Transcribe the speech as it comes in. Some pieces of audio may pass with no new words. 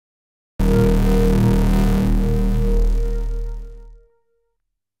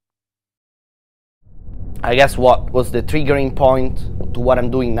I guess what was the triggering point to what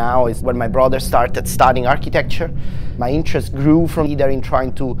I'm doing now is when my brother started studying architecture. My interest grew from either in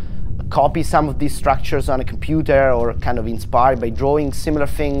trying to copy some of these structures on a computer or kind of inspired by drawing similar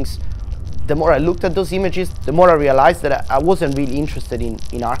things. The more I looked at those images, the more I realized that I wasn't really interested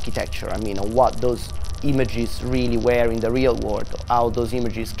in architecture. I mean, on what those images really were in the real world, how those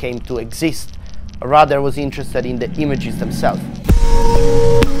images came to exist. Rather, I was interested in the images themselves.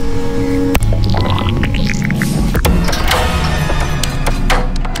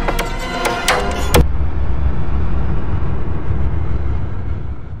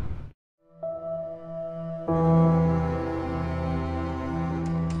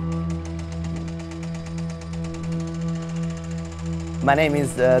 My name is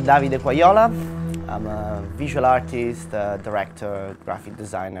Davide Quayola. I'm a visual artist, director, graphic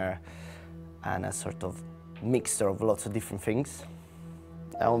designer, and a sort of mixture of lots of different things.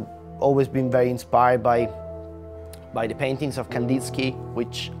 I've always been very inspired by the paintings of Kandinsky,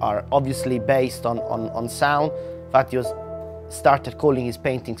 which are obviously based on sound. In fact, he started calling his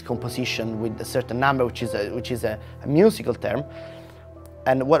paintings composition with a certain number, which is a musical term.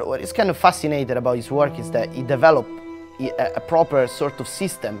 And what is kind of fascinating about his work is that he developed a proper sort of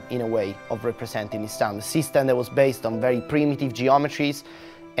system, in a way, of representing his sound. A system that was based on very primitive geometries,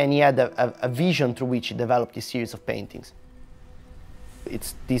 and he had a vision through which he developed a series of paintings.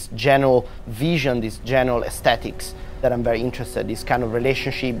 It's this general vision, this general aesthetics that I'm very interested in, this kind of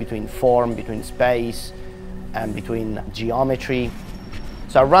relationship between form, between space, and between geometry.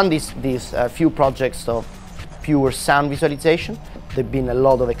 So I run these few projects of pure sound visualization. There have been a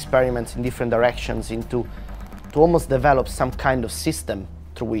lot of experiments in different directions to almost develop some kind of system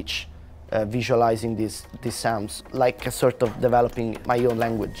through which visualizing these sounds, like a sort of developing my own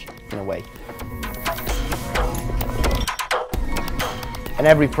language in a way. And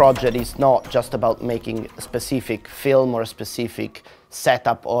every project is not just about making a specific film or a specific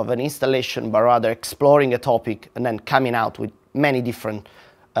setup of an installation, but rather exploring a topic and then coming out with many different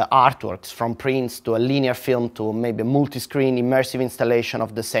artworks, from prints to a linear film to maybe a multi-screen immersive installation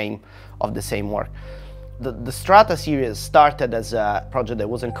of the same work. The Strata series started as a project that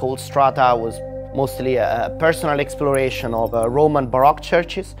wasn't called Strata. It was mostly a personal exploration of Roman Baroque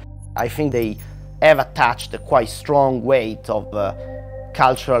churches. I think they have attached a quite strong weight of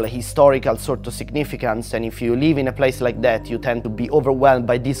cultural, historical sort of significance, and if you live in a place like that, you tend to be overwhelmed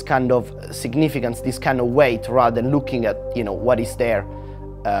by this kind of significance, this kind of weight, rather than looking at what is there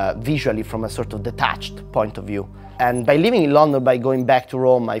visually from a sort of detached point of view. And by living in London, by going back to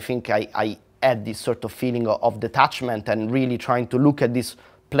Rome, I think I had this sort of feeling of detachment and really trying to look at these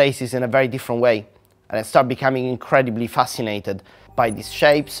places in a very different way. And I started becoming incredibly fascinated by these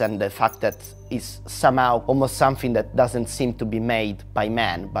shapes and the fact that it's somehow almost something that doesn't seem to be made by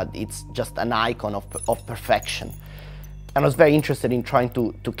man, but it's just an icon of perfection. And I was very interested in trying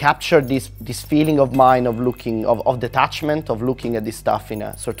to capture this feeling of mine of looking, of detachment, of looking at this stuff in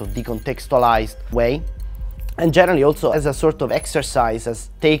a sort of decontextualized way. And generally also as a sort of exercise,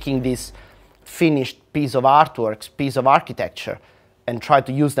 as taking this finished piece of artworks, piece of architecture, and try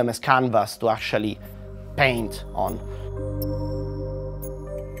to use them as canvas to actually paint on.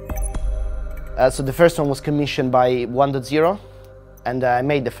 So the first one was commissioned by 1.0, and I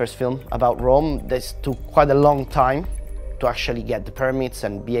made the first film about Rome. This took quite a long time to actually get the permits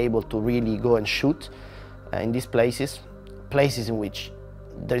and be able to really go and shoot in these places in which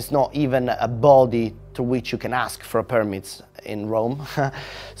there's not even a body through which you can ask for permits in Rome.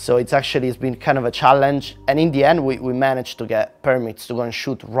 So it's been kind of a challenge, and in the end we managed to get permits to go and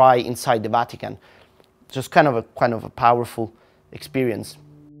shoot right inside the Vatican. Just kind of a powerful experience.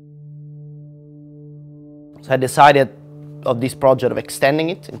 So I decided of this project of extending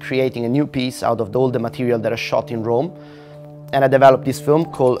it and creating a new piece out of all the material that I shot in Rome, and I developed this film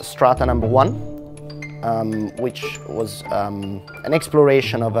called Strata No. 1. Which was an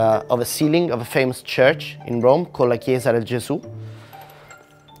exploration of a ceiling of a famous church in Rome called La Chiesa del Gesù.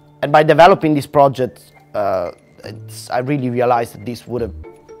 And by developing this project, I really realized that this would have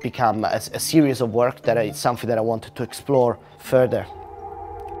become a series of work that is something that I wanted to explore further.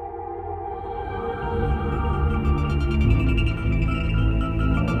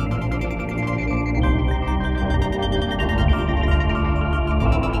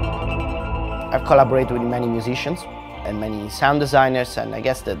 I've collaborated with many musicians and many sound designers, and I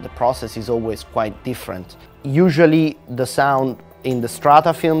guess that the process is always quite different. Usually the sound in the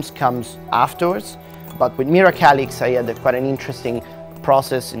Strata films comes afterwards, but with Mira Calix I had quite an interesting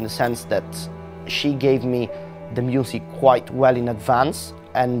process in the sense that she gave me the music quite well in advance,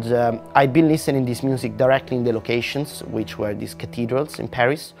 and I'd been listening to this music directly in the locations, which were these cathedrals in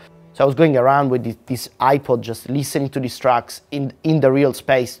Paris. So I was going around with this iPod, just listening to these tracks in the real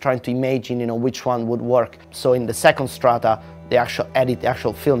space, trying to imagine, which one would work. So in the second strata, the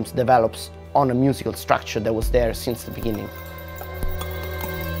actual films develops on a musical structure that was there since the beginning.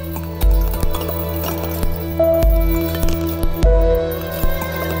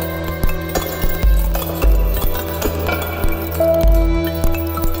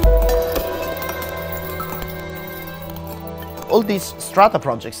 All these strata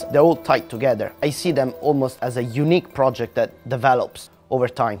projects, they're all tied together. I see them almost as a unique project that develops over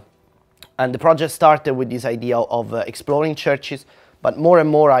time. And the project started with this idea of exploring churches, but more and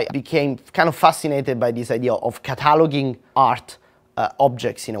more I became kind of fascinated by this idea of cataloging art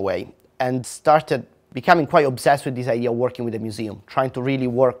objects in a way, and started becoming quite obsessed with this idea of working with a museum, trying to really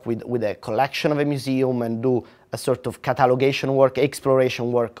work with a collection of a museum and do a sort of catalogation work,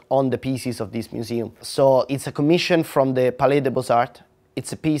 exploration work on the pieces of this museum. So it's a commission from the Palais des Beaux-Arts.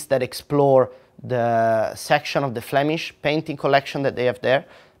 It's a piece that explores the section of the Flemish painting collection that they have there,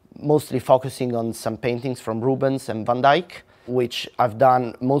 mostly focusing on some paintings from Rubens and Van Dyck, which I've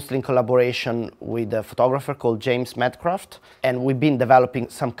done mostly in collaboration with a photographer called James Medcraft. And we've been developing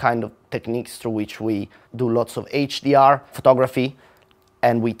some kind of techniques through which we do lots of HDR photography,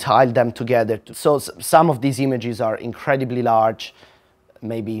 and we tile them together. So some of these images are incredibly large,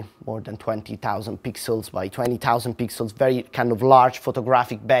 maybe more than 20,000 pixels by 20,000 pixels, very kind of large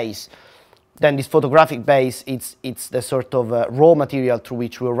photographic base. Then this photographic base, it's the sort of raw material through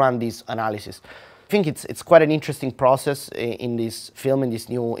which we'll run this analysis. I think it's quite an interesting process in this film, in this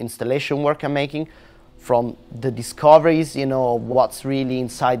new installation work I'm making, from the discoveries, of what's really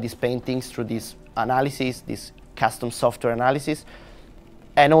inside these paintings through this analysis, this custom software analysis,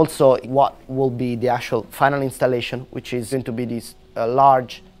 and also what will be the actual final installation, which is going to be this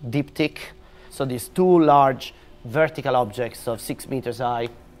large diptych. So these two large vertical objects of 6 meters high,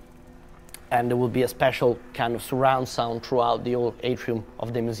 and there will be a special kind of surround sound throughout the whole atrium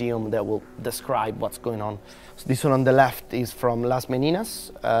of the museum that will describe what's going on. So this one on the left is from Las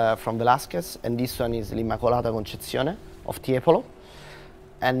Meninas, from Velázquez, and this one is L'Immacolata Concezione of Tiepolo.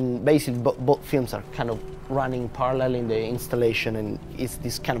 And basically both films are kind of running parallel in the installation, and it's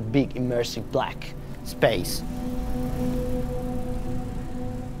this kind of big immersive black space.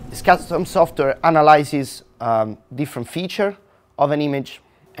 This custom software analyzes different features of an image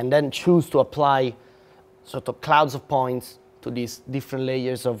and then choose to apply sort of clouds of points to these different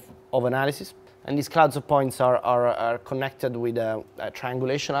layers of analysis. And these clouds of points are connected with a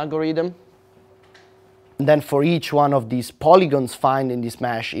triangulation algorithm. And then for each one of these polygons found in this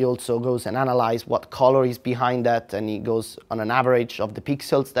mesh, he also goes and analyzes what color is behind that, and he goes on an average of the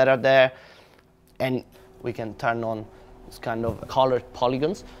pixels that are there. And we can turn on this kind of colored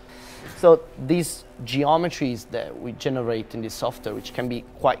polygons. So these geometries that we generate in this software, which can be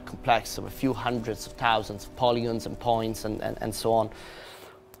quite complex, of a few hundreds of thousands of polygons and points and so on,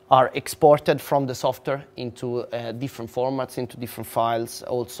 are exported from the software into different formats, into different files,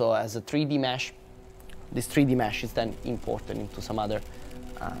 also as a 3D mesh. This 3D mesh is then imported into some other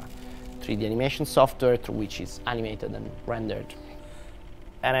 3D animation software through which it's animated and rendered.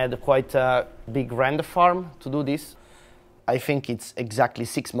 And I had quite a big render farm to do this. I think it's exactly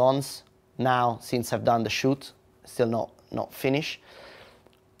 6 months now since I've done the shoot, still not finished.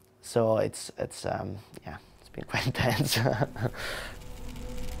 So it's been quite intense.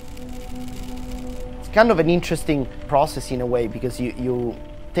 It's kind of an interesting process in a way, because you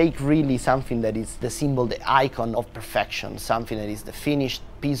take really something that is the symbol, the icon of perfection, something that is the finished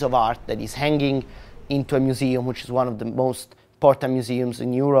piece of art that is hanging into a museum, which is one of the most important museums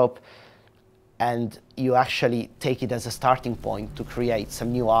in Europe, and you actually take it as a starting point to create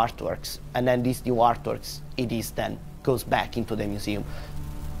some new artworks, and then these new artworks, then goes back into the museum.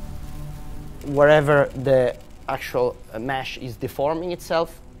 Wherever the actual mesh is deforming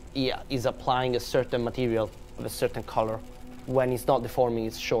itself, it is applying a certain material of a certain color. When it's not deforming,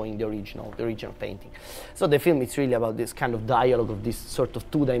 it's showing the original painting. So the film is really about this kind of dialogue of this sort of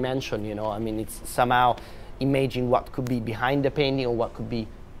two-dimension, I mean, it's somehow imagining what could be behind the painting or what could be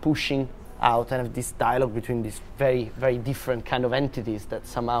pushing out, and have this dialogue between these very, very different kind of entities that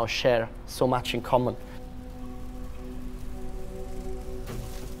somehow share so much in common.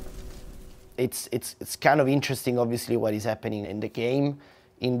 It's kind of interesting, obviously, what is happening in the game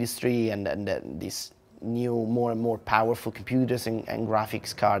industry, and this new, more and more powerful computers and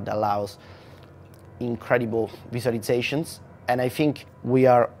graphics card that allows incredible visualizations. And I think we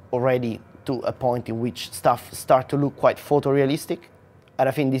are already to a point in which stuff start to look quite photorealistic. And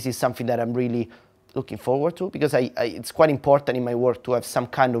I think this is something that I'm really looking forward to, because it's quite important in my work to have some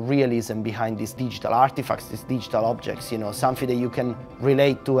kind of realism behind these digital artifacts, these digital objects, you know, something that you can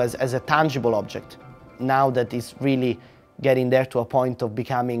relate to as a tangible object. Now that it's really getting there to a point of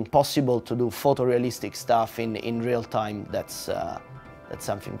becoming possible to do photorealistic stuff in real time, that's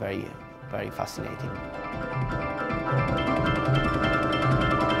something very, very fascinating.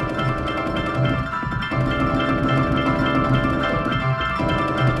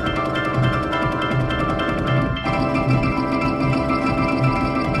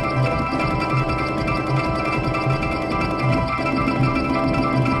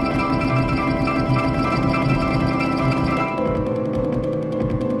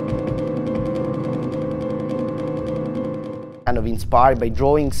 Kind of inspired by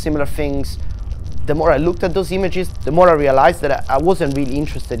drawing similar things. The more I looked at those images, the more I realized that I wasn't really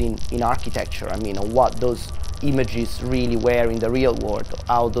interested in architecture. I mean, on what those images really were in the real world,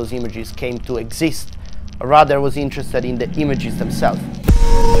 how those images came to exist. Rather, I was interested in the images themselves.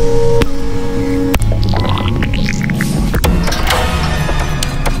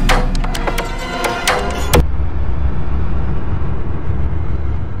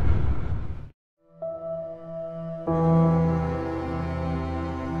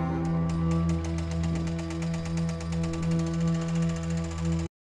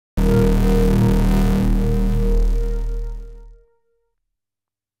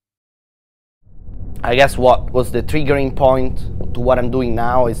 I guess what was the triggering point to what I'm doing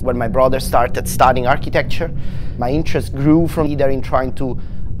now is when my brother started studying architecture. My interest grew from either in trying to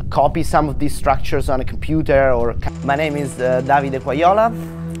copy some of these structures on a computer or... My name is Davide Quayola.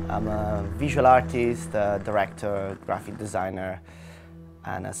 I'm a visual artist, director, graphic designer,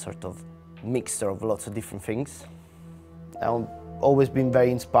 and a sort of mixture of lots of different things. I've always been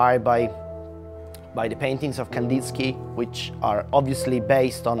very inspired by the paintings of Kandinsky, which are obviously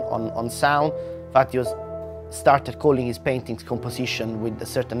based on sound. In fact, he started calling his paintings composition with a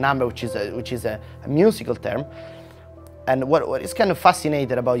certain number, which is a musical term. And what is kind of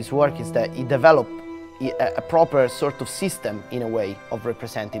fascinating about his work is that he developed a proper sort of system, in a way, of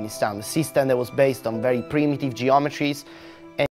representing his sound. A system that was based on very primitive geometries,